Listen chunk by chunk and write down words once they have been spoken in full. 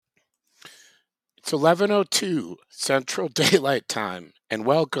It's 11:02 Central Daylight Time, and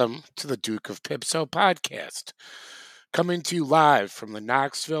welcome to the Duke of Pipso podcast, coming to you live from the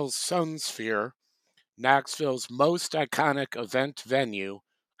Knoxville Sun Sphere, Knoxville's most iconic event venue.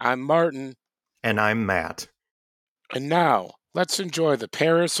 I'm Martin, And I'm Matt. and now let's enjoy the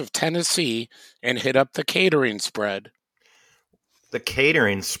Paris of Tennessee and hit up the catering spread. The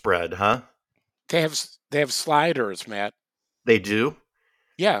catering spread, huh? They have sliders, Matt. They do?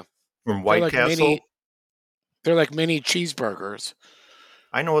 Yeah, From they're White like Castle? they're like mini cheeseburgers.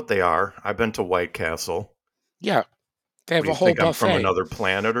 I know what they are. I've been to White Castle. Yeah, they What have do a you whole think? I'm from buffet. another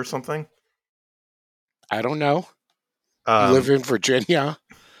planet or something? I don't know. You live in Virginia?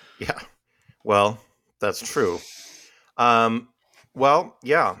 Yeah. Well, that's true. Well,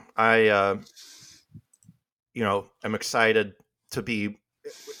 yeah. I'm excited to be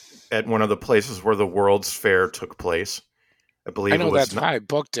at one of the places where the World's Fair took place. I believe I know it was that's why I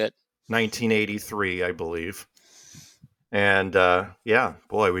booked it. 1983, I believe. And yeah,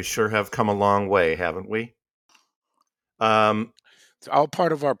 boy, we sure have come a long way, haven't we? It's all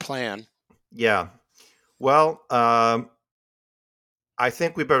part of our plan. Yeah. Well, I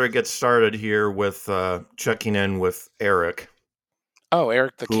think we better get started here with checking in with Eric, Oh,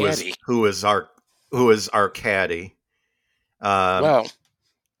 Eric the who caddy. is our caddy. Well,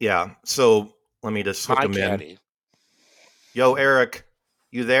 Yeah. So let me just hook my him in. caddy. Yo, Eric,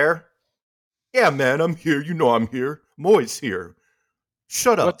 you there? Yeah, man, I'm here. You know I'm here. I'm always here.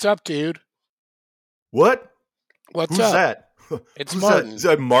 Shut up. What's up, dude? What? What's Who's up? that? It's Who's Martin. that? Is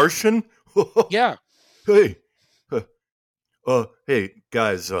that Martian? Yeah. Hey. Hey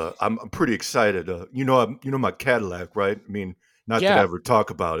guys, I'm pretty excited. You know my Cadillac, right? I mean, not that I Yeah. ever talk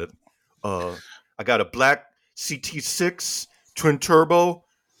about it. I got a black CT6 twin turbo,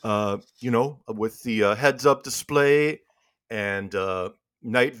 with the heads up display and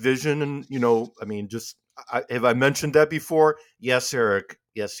night vision, and I mean, just have I mentioned that before? Yes, Eric.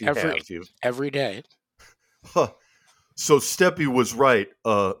 Yes, you have. Every day. Huh. So Steppy was right.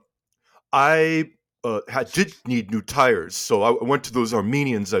 I did need new tires, so I went to those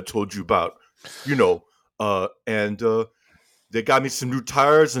Armenians I told you about, and they got me some new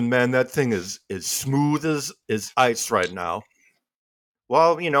tires, and man, that thing is smooth as ice right now.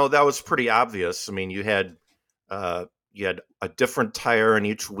 Well, that was pretty obvious. I mean, you had a different tire in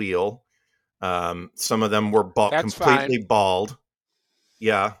each wheel. Some of them were That's completely fine. bald.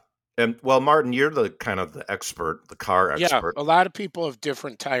 Yeah. And well, Martin, you're the kind of the expert, the car Yeah. expert. A lot of people have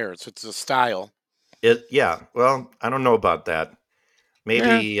different tires. It's a style. Yeah. Well, I don't know about that.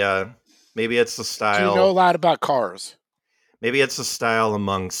 Maybe maybe it's the style. Do you know a lot about cars? Maybe it's the style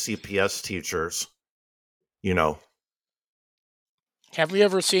among CPS teachers. Have you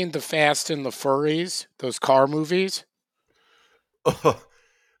ever seen The Fast and the Furries? Those car movies?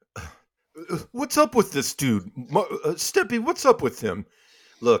 What's up with this dude? Steppy, what's up with him?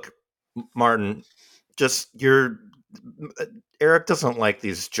 Look, Martin, Eric doesn't like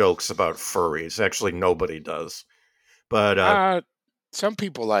these jokes about furries. Actually, nobody does. But some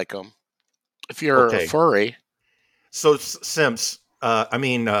people like them. If you're a furry. So Simps,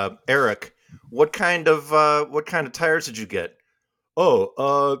 Eric, what kind of tires did you get?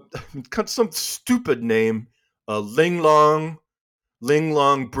 Oh, some stupid name, Ling Long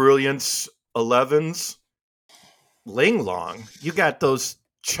Brilliance 11s. Ling Long? You got those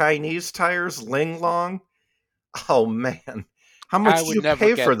Chinese tires, Ling Long? Oh man, how much I did would you never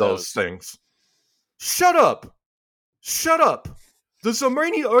pay get for those things? Shut up! The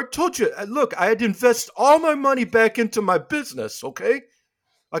Armenian, I told you, look, I had to invest all my money back into my business, okay?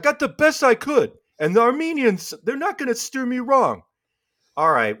 I got the best I could. And the Armenians, they're not going to steer me wrong.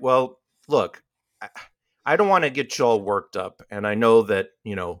 All right, well, look, I don't want to get you all worked up. And I know that,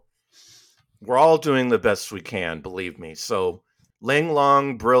 we're all doing the best we can, believe me. So Ling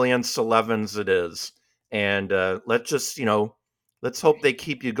Long Brilliance 11s it is. And let's just, let's hope they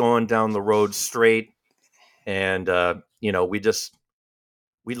keep you going down the road straight. And,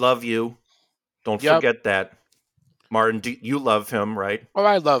 we love you. Don't forget that. Martin, you love him, right? Oh,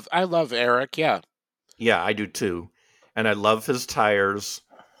 I love Eric, yeah. Yeah, I do too. And I love his tires,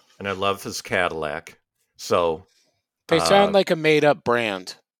 and I love his Cadillac. So they sound like a made-up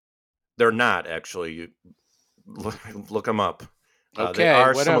brand. They're not, actually. You look them up. Okay, they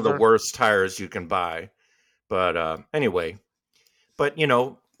are whatever. Some of the worst tires you can buy. But anyway, have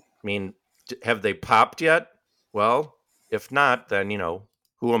they popped yet? Well, if not, then,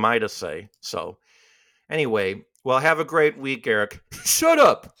 who am I to say? So anyway, well, have a great week, Eric. Shut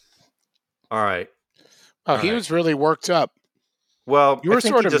up. All right. Oh, he was really worked up. Well, you were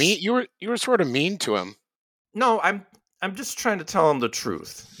sort of mean. You were sort of mean to him. No, I'm just trying to tell him the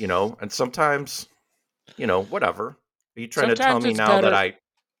truth, and sometimes whatever. Are you trying to tell Sometimes me it's now that better.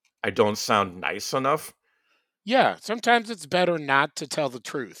 I don't sound nice enough? Yeah, sometimes it's better not to tell the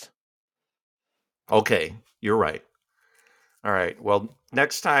truth. Okay, you're right. All right. Well,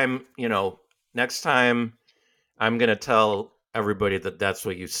 next time I'm going to tell everybody that that's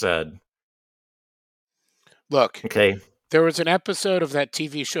what you said. Look, Okay. there was an episode of that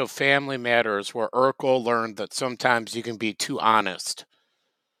TV show Family Matters where Urkel learned that sometimes you can be too honest.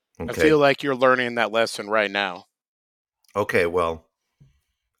 I feel Okay. like you're learning that lesson right now. Okay, well,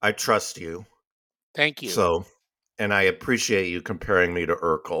 I trust you. Thank you. So, and I appreciate you comparing me to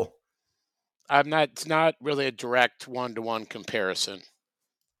Urkel. It's not really a direct one-to-one comparison.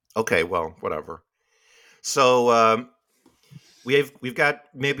 Okay, well, whatever. So, we've got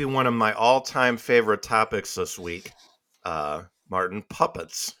maybe one of my all-time favorite topics this week, Martin,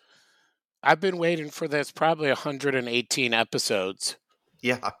 puppets. I've been waiting for this probably 118 episodes.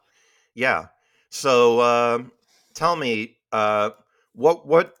 Yeah, yeah. So, tell me,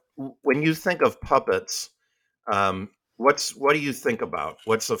 what when you think of puppets, what do you think about?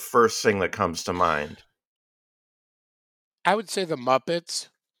 What's the first thing that comes to mind? I would say the Muppets.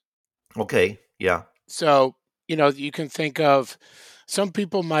 Okay, yeah, So, you can think of some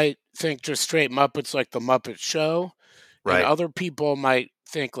people might think just straight Muppets like the Muppet Show, and right. other people might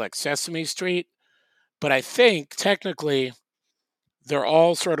think like Sesame Street. But I think technically they're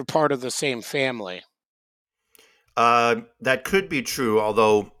all sort of part of the same family. That could be true,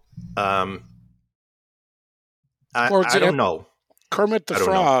 although um, For I don't example, know. Kermit the I don't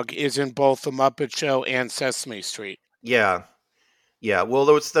know. Frog is in both the Muppet Show and Sesame Street. Yeah, yeah. Well,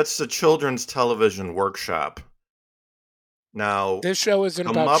 that's the Children's Television Workshop. Now, This show isn't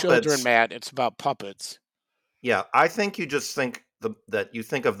the about children, Muppets. Matt. It's about puppets. Yeah, I think you just think that you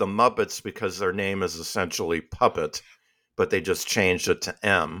think of the Muppets because their name is essentially puppet, but they just changed it to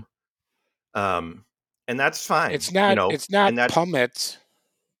M. Um, and that's fine, It's not it's not and that pummets,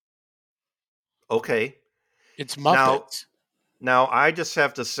 okay. it's Now, Muppets. now I just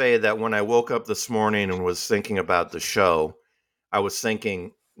have to say that when I woke up this morning and was thinking about the show, I was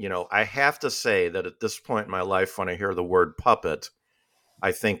thinking, I have to say that at this point in my life, when I hear the word puppet,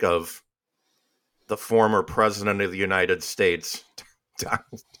 I think of the former president of the United States,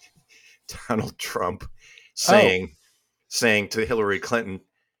 Donald, Donald Trump, Oh, saying to Hillary Clinton,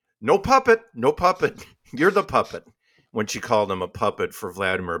 "No puppet, no puppet. You're the puppet." When she called him a puppet for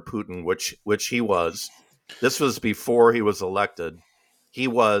Vladimir Putin, which he was. This was before he was elected. He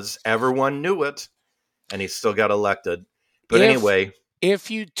was. Everyone knew it, and he still got elected. But if anyway,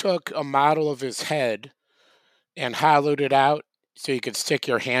 if you took a model of his head and hollowed it out so you could stick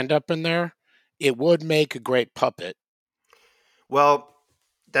your hand up in there, it would make a great puppet. well,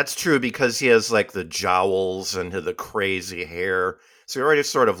 that's true because he has like the jowls and the crazy hair. So he already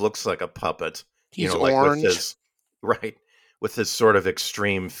sort of looks like a puppet, He's like with orange. his right, with his sort of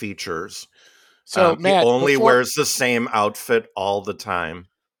extreme features. So, He Matt, only before wears the same outfit all the time.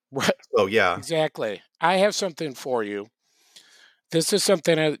 Right, So yeah. exactly. I have something for you. This is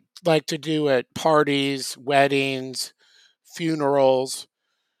something I like to do at parties, weddings, funerals.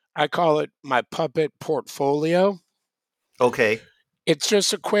 I call it my puppet portfolio. Okay. It's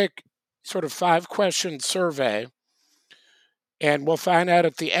just a quick sort of 5-question survey, and we'll find out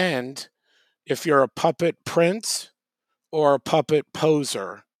at the end if you're a puppet prince or a puppet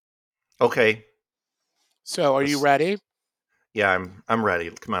poser. Okay. So, are you Let's, ready? yeah, I'm ready.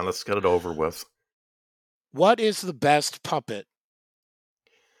 Come on, let's get it over with. What is the best puppet?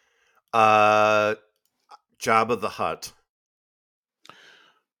 Uh Jabba the Hutt.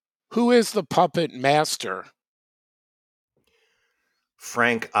 Who is the puppet master?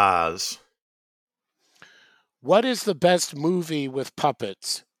 Frank Oz. What is the best movie with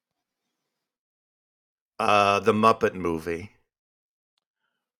puppets? The Muppet Movie.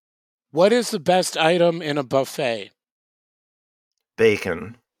 What is the best item in a buffet?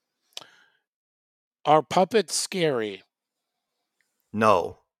 Bacon. Are puppets scary?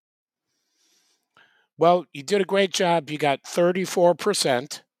 No. Well, you did a great job. You got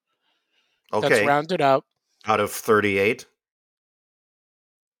 34%. That's Okay. rounded up. Out of 38.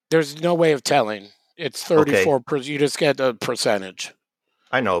 There's no way of telling. It's Okay. 34%. You just get a percentage.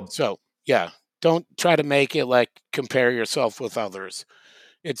 I know. So, yeah, don't try to make it like compare yourself with others.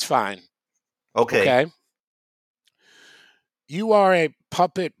 It's fine. Okay. Okay. You are a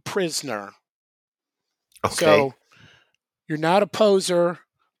puppet prisoner. Okay. So, you're not a poser,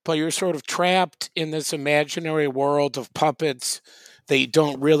 but you're sort of trapped in this imaginary world of puppets that you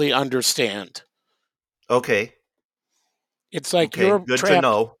don't really understand. Okay. It's like Okay. Good to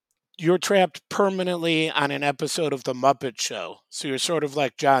know. you're trapped permanently on an episode of the Muppet Show. So you're sort of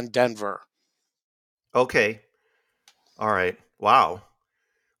like John Denver. Okay. All right. Wow.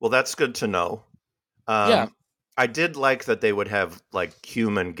 Well, that's good to know. Yeah, Um, I did like that they would have like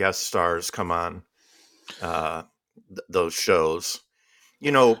human guest stars come on uh, those shows.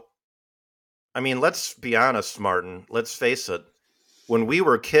 You know, I mean, let's be honest, Martin. Let's face it. When we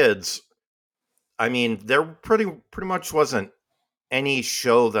were kids, I mean, there pretty much wasn't any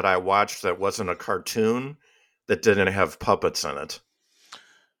show that I watched that wasn't a cartoon that didn't have puppets in it.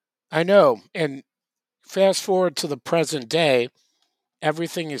 I know. And fast forward to the present day,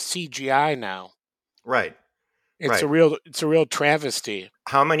 everything is CGI now. Right. It's a Right. real travesty.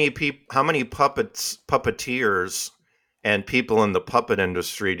 How many puppeteers and people in the puppet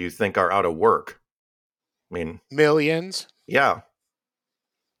industry do you think are out of work? I mean, Millions, yeah.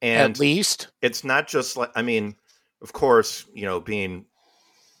 at And least. it's not just like, I mean, of course, being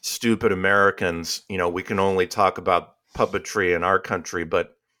stupid Americans, we can only talk about puppetry in our country,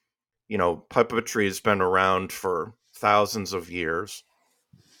 but puppetry has been around for thousands of years.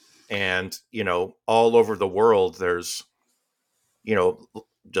 And, all over the world there's, you know,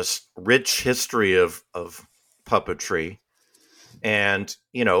 just rich history of puppetry. And,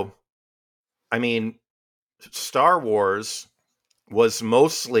 I mean, Star Wars was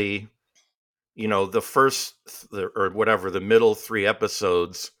mostly, the first or whatever, the middle three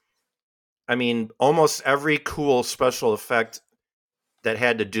episodes. I mean, almost every cool special effect that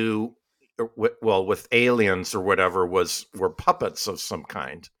had to do with aliens or whatever were puppets of some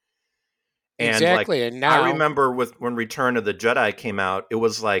kind. And like Exactly. And I now, remember when Return of the Jedi came out, it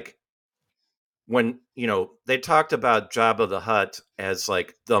was like when they talked about Jabba the Hutt as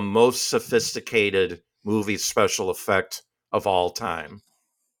like the most sophisticated movie special effect of all time,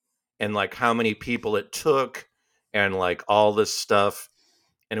 and like how many people it took, and like all this stuff.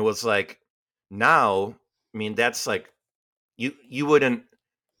 And it was like, now, I mean, that's like you wouldn't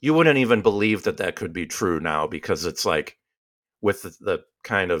even believe that could be true now, because it's like with the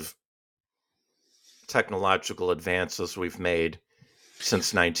kind of technological advances we've made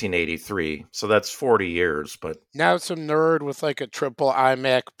since 1983. So that's 40 years. But now some nerd with like a triple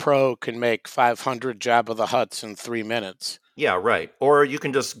iMac Pro can make 500 Jabba the Hutts in 3 minutes. yeah, right. Or you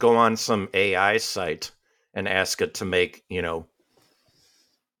can just go on some AI site and ask it to make,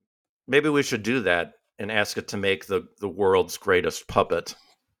 maybe we should do that and ask it to make the world's greatest puppet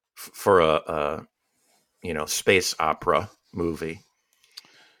for a space opera movie.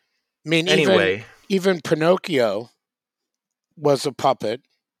 I mean, Anyway, even Pinocchio was a puppet,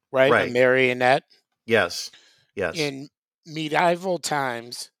 right? A right. marionette. Yes. Yes. In medieval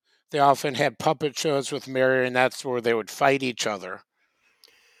times, they often had puppet shows with marionettes where they would fight each other.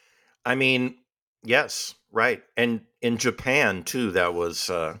 I mean, yes, right. And in Japan too, there was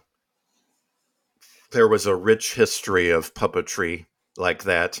a rich history of puppetry like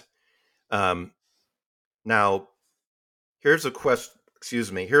that. Um, now, here's a question.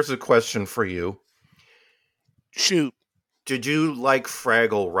 Excuse me. Here's a question for you. Shoot, Did you like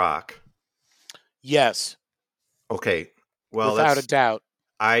Fraggle Rock? yes, Okay. Well, without a doubt.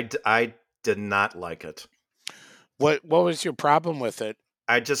 I did not like it. What was your problem with it?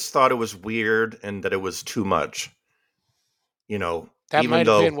 I just thought it was weird and that it was too much. That Even might have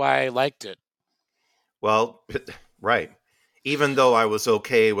though, been why I liked it. well, right. Even though I was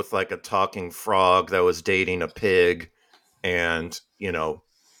okay with like a talking frog that was dating a pig, and,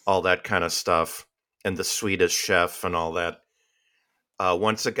 all that kind of stuff, and the Swedish chef and all that.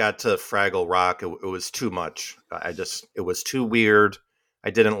 Once it got to Fraggle Rock, it was too much. It was too weird. I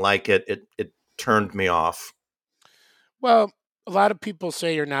didn't like it. It turned me off. Well, a lot of people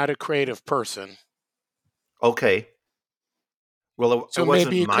say you're not a creative person. Okay. Well, it So maybe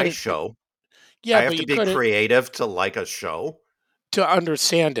wasn't you my couldn't. show. Yeah, I have but to you be couldn't creative to like a show. to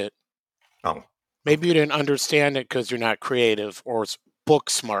understand it. Oh, Maybe you okay. didn't understand it because you're not creative or book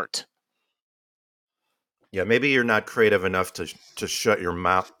smart. Yeah, maybe you're not creative enough to shut your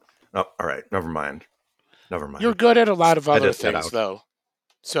mouth. Oh, all right. Never mind. Never You're mind. good at a lot of other Edit that things, out. though.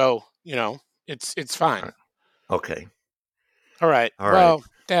 So it's All fine. right. Okay. All right. All right. Well,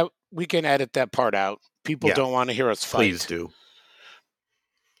 that we can edit that part out. People Yeah, don't want to hear us please fight. do.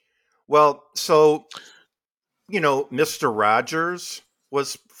 Well, so Mr. Rogers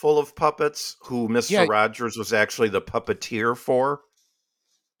was full of puppets, who Mr. Yeah, Rogers was actually the puppeteer for.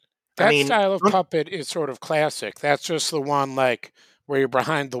 I that mean, style of puppet is sort of classic. That's just the one like where you're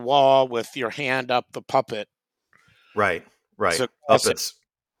behind the wall with your hand up the puppet. right, It's right. a Up classic its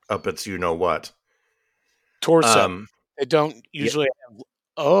up its you know what. torso. Um They don't yeah, usually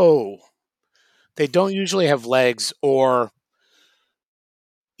oh, they don't usually have legs or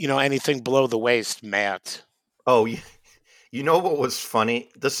anything below the waist, Matt. oh, you know what was funny?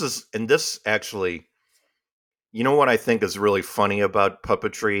 This actually You know what I think is really funny about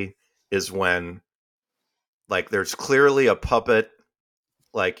puppetry is when like there's clearly a puppet,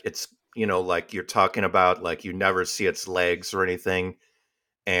 like it's like you're talking about, like you never see its legs or anything,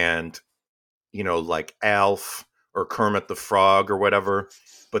 and like Alf or Kermit the Frog or whatever.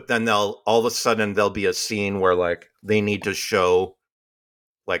 But then they'll all of a sudden there'll be a scene where like they need to show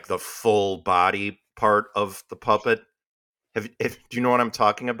like the full body part of the puppet. Do you know what I'm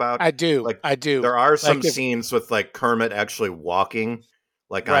talking about? I do. Like I do. there are some Like if scenes with like Kermit actually walking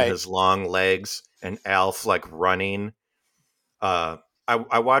like on right. his long legs and Alf like running. Uh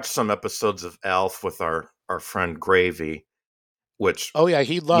I watched some episodes of Alf with our friend Gravy, which Oh yeah,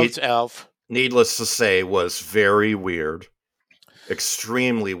 he loves need, Elf. needless to say was very weird,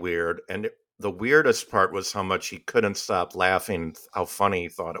 extremely weird, and the weirdest part was how much he couldn't stop laughing, how funny he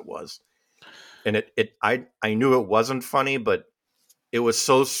thought it was. And I knew it wasn't funny, but it was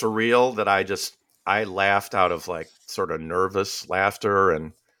so surreal that I laughed out of like sort of nervous laughter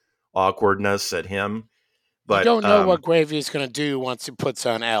and awkwardness at him. You But don't know what Gravy is going to do once he puts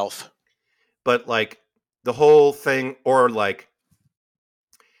on Elf. like the whole thing, or like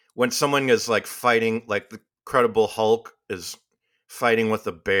when someone is like fighting, like the Incredible Hulk is fighting with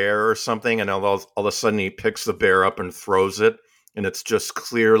a bear or something, and all of a sudden he picks the bear up and throws it, and it's just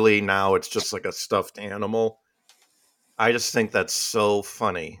clearly now it's just like a stuffed animal. I just think that's so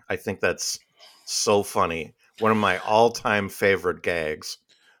funny. I think that's so funny. One of my all-time favorite gags.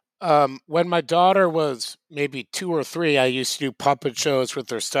 When my daughter was maybe 2 or 3, I used to do puppet shows with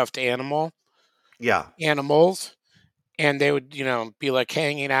their stuffed Yeah, animals, and they would, be like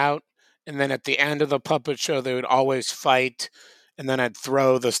hanging out. And then at the end of the puppet show, they would always fight. And then I'd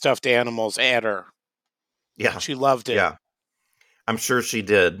throw the stuffed animals at her. yeah, She loved it. yeah. I'm sure she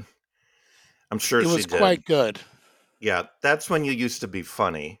did. I'm sure It she was did. quite good. Yeah, that's when you used to be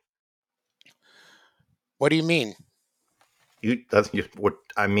funny. What do you mean? What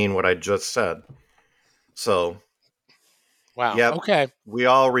I mean, what I just said. So, Wow. yep, Okay. we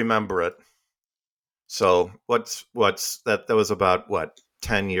all remember it. So, what's that? That was about what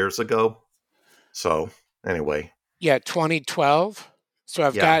 10 years ago. So, anyway, Yeah, 2012. So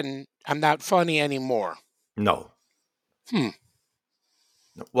yeah, I'm not funny anymore. no, Hmm.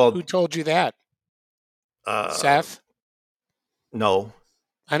 Who well, told you that? uh, Seth? no,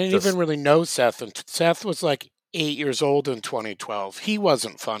 I didn't even just really know Seth. And Seth was like 8 years old in 2012. He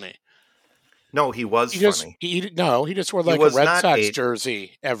wasn't funny. no. He was funny. He just wore He like a was Red not Sox 8.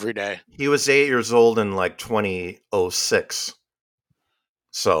 jersey every day. He was 8 years old in like 2006.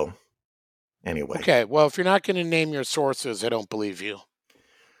 So, anyway, Okay, well, if you're not going to name your sources, I don't believe you.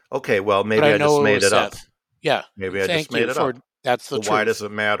 okay. Well, But maybe I I just know it made was it up. Seth. Yeah, Maybe I just thank made you it for up. that's the But why does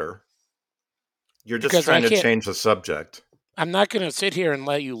truth. it matter? You're just Because trying to change the subject. I'm not going to sit here and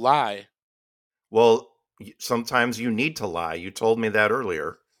let you lie. Well, sometimes you need to lie. You told me that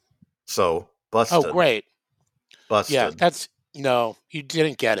earlier. So, Oh, busted. great. Yeah, Busted. no, you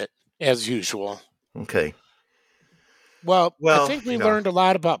didn't get it as usual. Okay. Well, I Well, think we learned a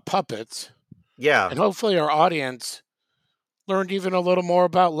lot about puppets, yeah. and hopefully our audience learned even a little more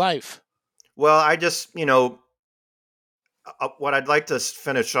about life. Well, I just, what I'd like to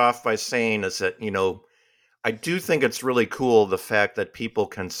finish off by saying is that, I do think it's really cool the fact that people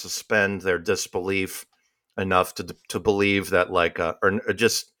can suspend their disbelief enough to believe that, like, or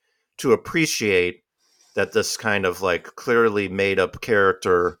just to appreciate that this kind of like clearly made up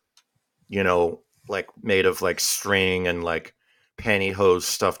character, like made of like string and like pantyhose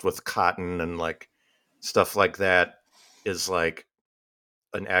stuffed with cotton and like stuff like that is like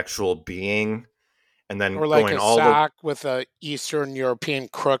an actual being. And then Or like going a all the sock with a Eastern European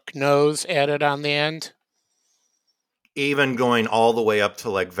crook nose added on the end. even going all the way up to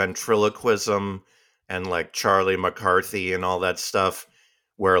like ventriloquism and like Charlie McCarthy and all that stuff,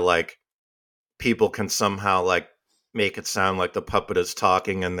 where like people can somehow like make it sound like the puppet is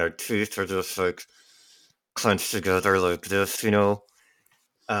talking and their teeth are just like clenched together like this.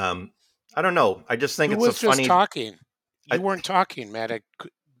 Um, I don't know. I just think Who it's a was just funny. talking? I, You weren't talking, Matt,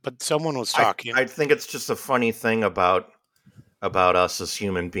 but someone was I talking. I think it's just a funny thing about us as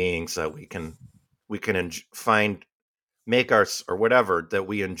human beings that we can find make our or whatever that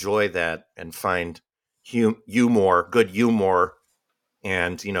we enjoy that and find humor, good humor,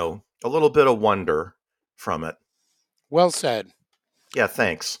 and a little bit of wonder from it. Well said. Yeah,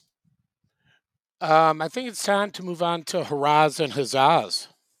 thanks. I think it's time to move on to hurrahs and huzzahs.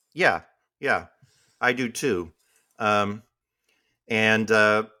 Yeah, yeah, I do too. Um, and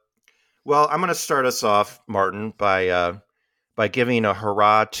well, I'm going to start us off, Martin, by giving a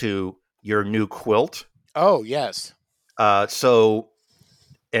hurrah to your new quilt. Oh, yes. So,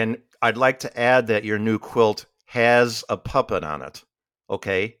 and I'd like to add that your new quilt has a puppet on it.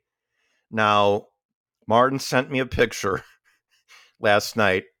 Okay. Now, Martin sent me a picture last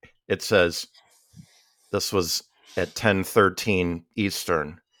night. It says, this was at 10:13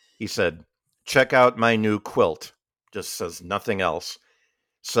 Eastern. He said, check out my new quilt. Just says nothing else.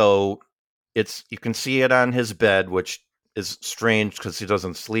 So you can see it on his bed, which is strange because he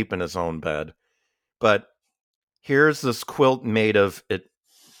doesn't sleep in his own bed. But here's this quilt made of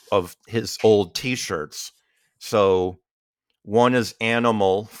his old T-shirts. So one is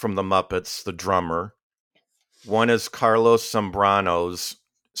Animal from the Muppets, the drummer. One is Carlos Zambrano's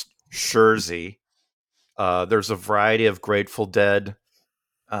Jersey. There's a variety of Grateful Dead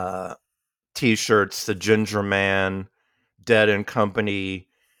T-shirts. The Ginger Man, Dead and Company,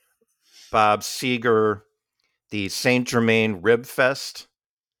 Bob Seger, the Saint Germain Rib Fest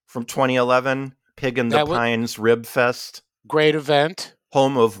from 2011, Pig in the That was Pines Rib Fest, great event.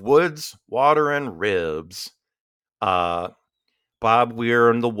 home of Woods, Water, and Ribs. Bob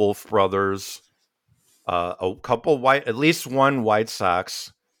Weir and the Wolf Brothers. A couple at least one White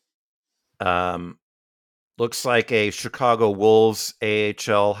Sox. Looks like a Chicago Wolves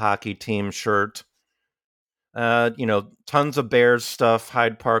AHL hockey team shirt. Tons of Bears stuff,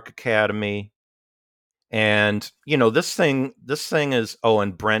 Hyde Park Academy. And, this thing is,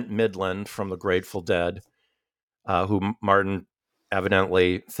 and Brent Midland from the Grateful Dead, who Martin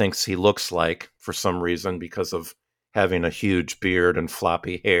evidently thinks he looks like for some reason because of having a huge beard and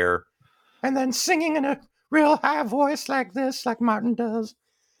floppy hair. And then singing in a real high voice like this, like Martin does.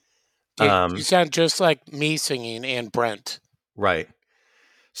 You sound just like me singing and Brent. Right.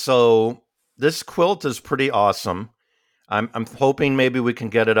 So this quilt is pretty awesome. I'm hoping maybe we can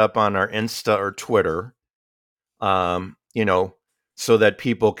get it up on our Insta or Twitter, so that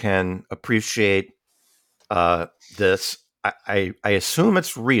people can appreciate this. I assume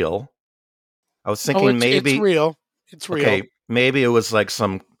it's real. I was thinking maybe it's real. It's real. Okay, maybe it was like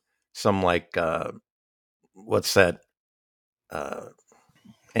some like what's that?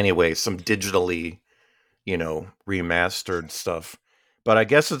 Anyway, some digitally, remastered stuff. But I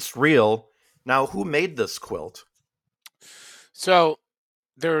guess it's real. Now, who made this quilt? So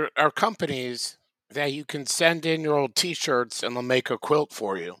there are companies that you can send in your old T-shirts and they'll make a quilt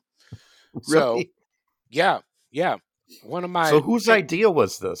for you. Really? So, yeah. One of my. So whose idea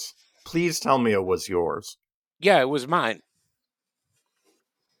was this? Please tell me it was yours. Yeah, it was mine.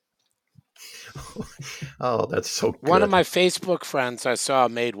 Oh, that's so good. One of my Facebook friends I saw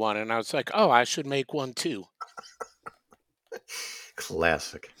made one, and I was like, oh, I should make one too.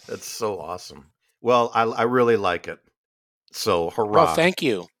 Classic. That's so awesome. Well, I really like it. So, hurrah. Well, thank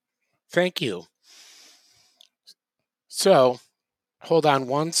you. Thank you. So, hold on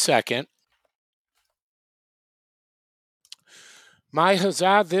one second. My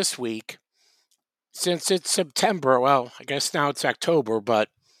huzzah this week, since it's September, well, I guess now it's October, but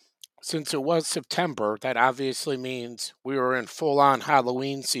since it was September, that obviously means we were in full-on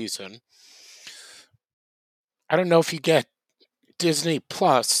Halloween season. I don't know if you get Disney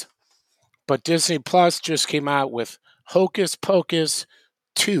Plus, but Disney Plus just came out with Hocus Pocus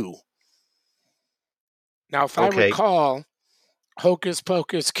 2. Now, if I recall, Hocus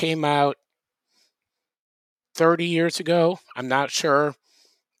Pocus came out 30 years ago. I'm not sure.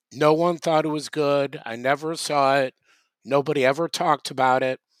 No one thought it was good. I never saw it. Nobody ever talked about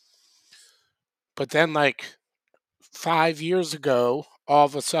it. But then, 5 years ago, all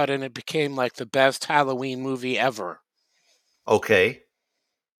of a sudden it became like the best Halloween movie ever. Okay.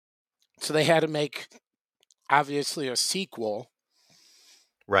 So they had to make, obviously, a sequel.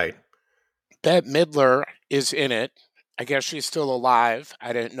 Right. Bette Midler is in it. I guess she's still alive.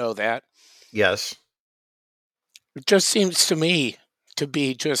 I didn't know that. Yes. It just seems to me to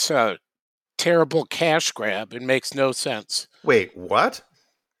be just a terrible cash grab. It makes no sense. Wait, what?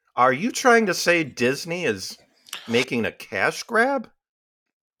 Are you trying to say Disney is making a cash grab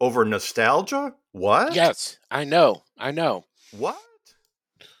over nostalgia? What? Yes, I know. What?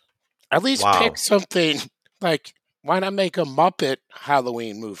 At least pick something like, why not make a Muppet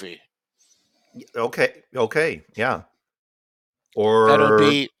Halloween movie? Okay, yeah. Or that'll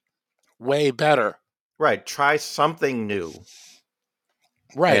be way better. Right, try something new.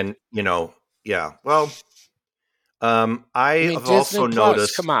 Right. And, yeah. Well, I have Disney also Plus,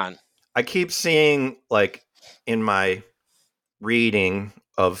 noticed, come on. I keep seeing, in my reading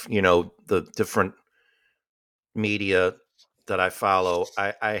of, the different media that I follow,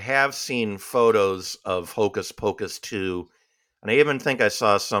 I have seen photos of Hocus Pocus 2, and I even think I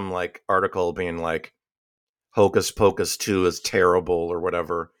saw some, article being like, Hocus Pocus 2 is terrible or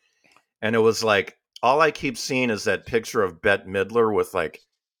whatever. And it was all I keep seeing is that picture of Bette Midler with,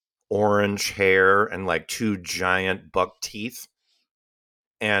 orange hair and like two giant buck teeth.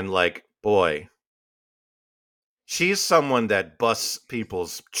 And like, boy, she's someone that busts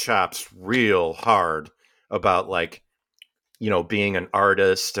people's chops real hard about like, being an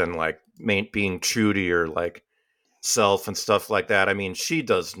artist and like being true to your like self and stuff like that. I mean, she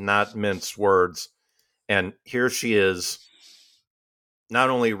does not mince words. And here she is, not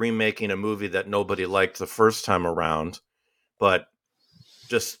only remaking a movie that nobody liked the first time around, but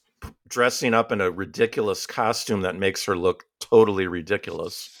just dressing up in a ridiculous costume that makes her look totally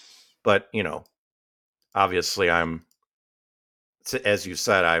ridiculous. But, obviously as you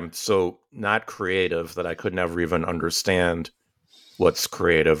said, I'm so not creative that I could never even understand what's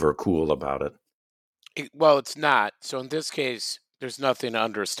creative or cool about it. Well, it's not. So in this case, there's nothing to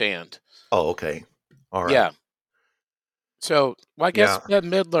understand. Oh, okay. All right. Yeah. So, well, I guess Yeah. Bette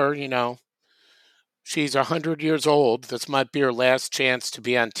Midler, she's 100 years old. This might be her last chance to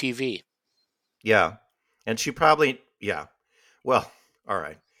be on TV. Yeah. And she probably, yeah. Well, all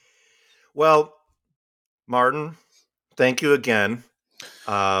right. Well, Martin, thank you again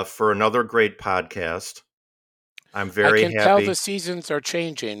for another great podcast. I'm I very can tell happy. the seasons are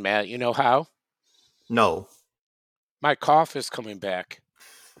changing, Matt. You know how? No. My cough is coming back.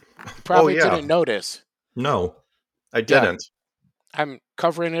 You Oh, probably yeah. didn't notice. No, I Yeah, didn't. I'm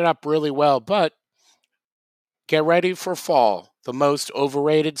covering it up really well, but get ready for fall, the most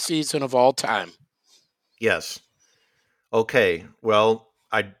overrated season of all time. Yes. Okay. Well,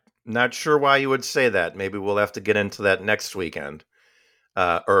 I'm not sure why you would say that. Maybe we'll have to get into that next weekend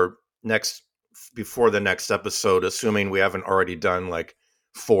or before the next episode, assuming we haven't already done like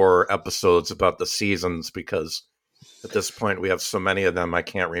 4 episodes about the seasons, because at this point we have so many of them I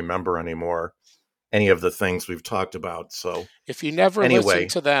can't remember anymore any of the things we've talked about. So, If you never listen anyway,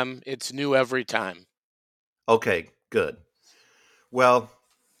 to them, it's new every time. okay, good. Well,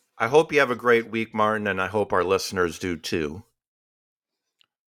 I hope you have a great week, Martin, and I hope our listeners do too.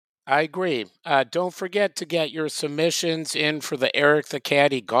 I agree. Don't forget to get your submissions in for the Eric the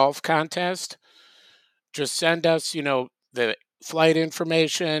Caddy golf contest. Just send us, the flight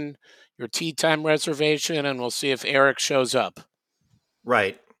information, your tea time reservation, and we'll see if Eric shows up.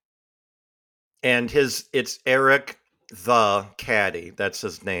 Right. And it's Eric the Caddy. That's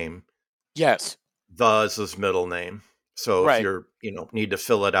his name. Yes. The is his middle name. So if Right. you're, need to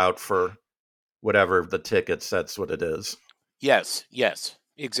fill it out for whatever the tickets, that's what it is. Yes. Yes.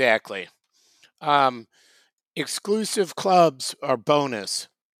 Exactly. Exclusive clubs are bonus.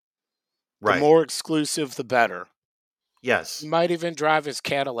 The Right. more exclusive, the better. Yes. You might even drive his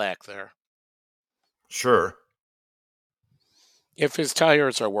Cadillac there Sure. if his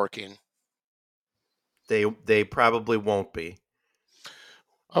tires are working. They probably won't be.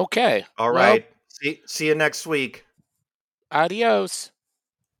 Okay. All Well, right. See you next week. adios.